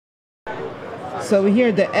So we're here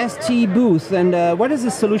at the ST booth, and what is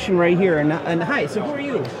this solution right here? And hi, so who are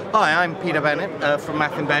you? Hi, I'm Peter Bennett from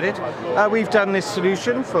MathEmbedded. We've done this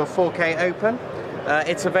solution for 4K Open.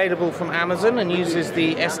 It's available from Amazon and uses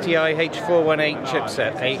the STI H418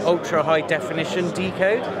 chipset, a ultra high definition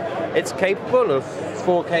decode. It's capable of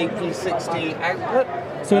 4K P60 output.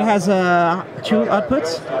 So it has two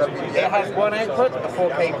outputs? It has one output, a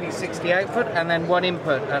 4K P60 output, and then one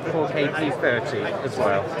input at 4K P30 as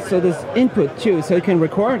well. So there's input too, so it can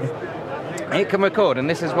record? It can record, and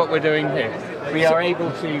this is what we're doing here. We are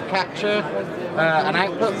able to capture an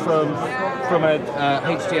output from a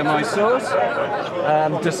HDMI source,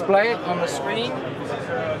 display it on the screen.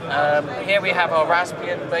 Here we have our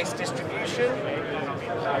Raspbian-based distribution.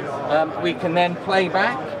 We can then play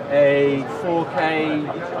back a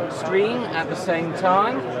 4K stream at the same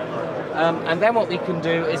time, and then what we can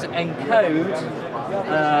do is encode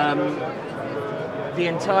the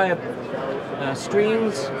entire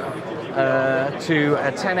streams to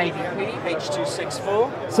a 1080p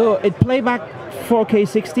H.264. So it playback 4K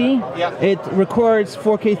 60, yeah. It records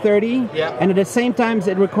 4K 30, yeah. And at the same time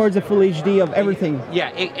it records a full HD of everything. Yeah,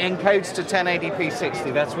 it encodes to 1080p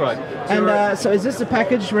 60, that's right. So and so is this the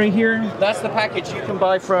package right here? That's the package you can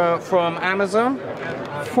buy from Amazon.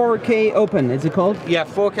 4K Open, is it called? Yeah,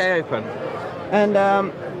 4K Open. And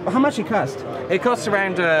how much it cost? It costs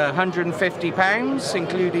around £150,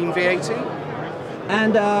 including VAT.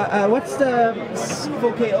 And what's the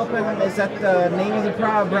 4K Open? Is that the name of the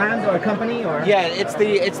brand or company? Or? Yeah, it's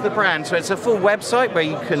the brand. So it's a full website where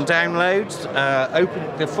you can download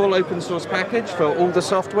the full open source package for all the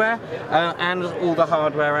software and all the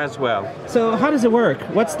hardware as well. So how does it work?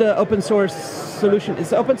 What's the open source solution?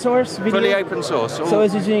 It's open source video? Fully open source. So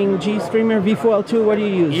it's using GStreamer, V4L2, what do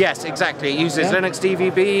you use? Yes, exactly. It uses Linux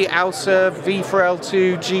DVB, ALSA,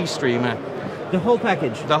 V4L2, GStreamer. The whole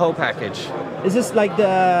package? The whole package. Is this like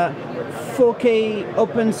the 4K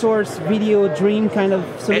open source video dream kind of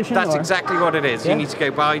solution? That's exactly what it is. Yeah? You need to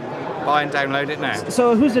go buy and download it now.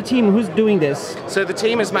 So who's the team? Who's doing this? So the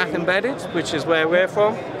team is MathEmbedded, which is where we're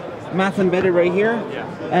from. MathEmbedded right here. Yeah.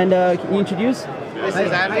 And can you introduce? This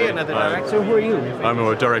is Andy, another director. So who are you? I'm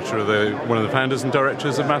a director of one of the founders and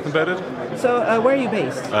directors of MathEmbedded. So where are you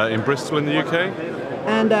based? In Bristol in the UK.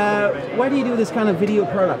 And why do you do this kind of video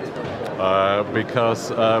product?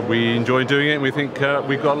 Because we enjoy doing it, and we think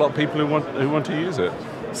we've got a lot of people who want to use it.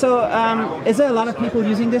 So, is there a lot of people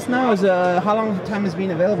using this now? How long time has it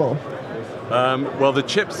been available? Well, the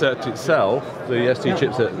chipset itself, the ST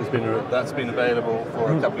chipset, that's been available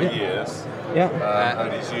for a couple of years. Yeah.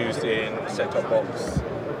 And is used in set-top box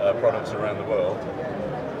products around the world.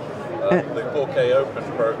 The 4K Open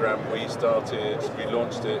program we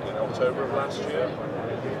launched it in October of last year.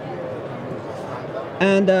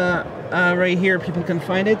 And right here people can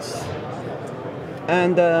find it.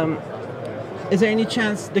 And is there any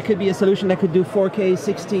chance there could be a solution that could do 4K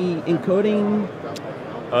 60 encoding?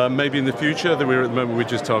 Maybe in the future. At the moment we're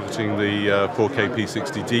just targeting the 4K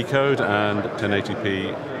P60 decode and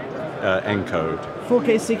 1080p encode.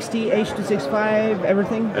 4K 60, H.265,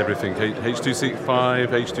 everything? Everything.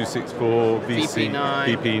 H.265, H.264,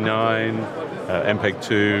 VP9,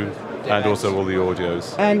 MPEG-2. And also all the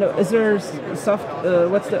audios. And is there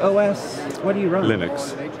what's the OS? What do you run?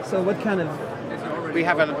 Linux. So what kind of? We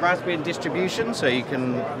have a Raspbian distribution, so you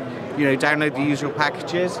can, download the usual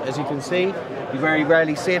packages. As you can see, you very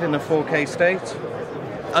rarely see it in a 4K state.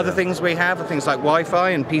 Other things we have are things like Wi-Fi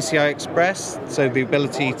and PCI Express, so the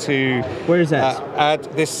ability to. Where is that? Add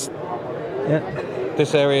this. Yeah.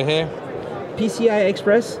 This area here. PCI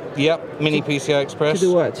Express? Yep, mini PCI Express. To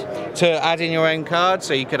do what? To add in your own card,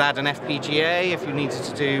 so you could add an FPGA if you needed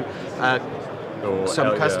to do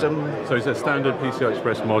some custom. Yeah. So it's a standard PCI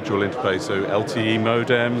Express module interface, so LTE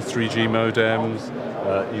modems, 3G modems,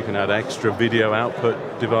 you can add extra video output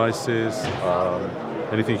devices,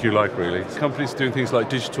 anything you like really. Companies doing things like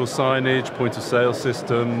digital signage, point of sale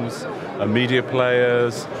systems, media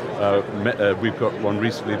players. We've got one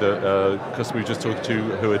recently, the customer we just talked to,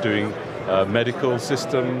 who are doing medical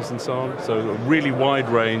systems and so on. So a really wide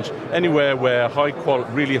range, anywhere where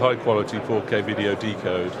really high quality 4K video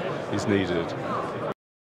decode is needed.